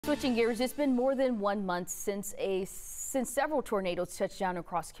Switching gears, it's been more than 1 month since several tornadoes touched down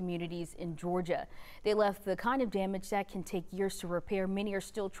across communities in Georgia. They left the kind of damage that can take years to repair. Many are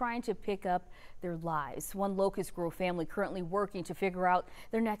still trying to pick up their lives. One Locust Grove family currently working to figure out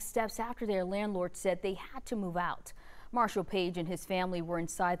their next steps after their landlord said they had to move out. Marshall Page and his family were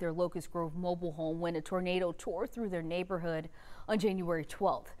inside their Locust Grove mobile home when a tornado tore through their neighborhood on January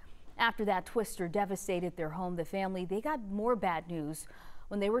 12th. After that twister devastated their home, the family, they got more bad news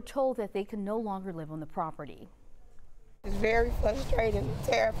when they were told that they could no longer live on the property. It's very frustrating and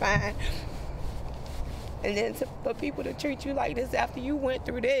terrifying. And then for people to treat you like this after you went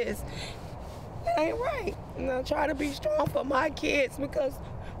through this, that ain't right. And I try to be strong for my kids because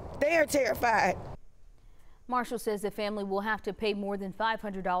they are terrified. Marshall says the family will have to pay more than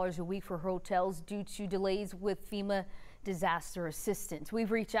 $500 a week for hotels due to delays with FEMA disaster assistance.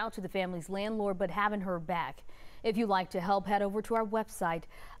 We've reached out to the family's landlord but haven't heard back. If you'd like to help, head over to our website,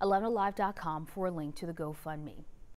 AtlantaLive.com, for a link to the GoFundMe.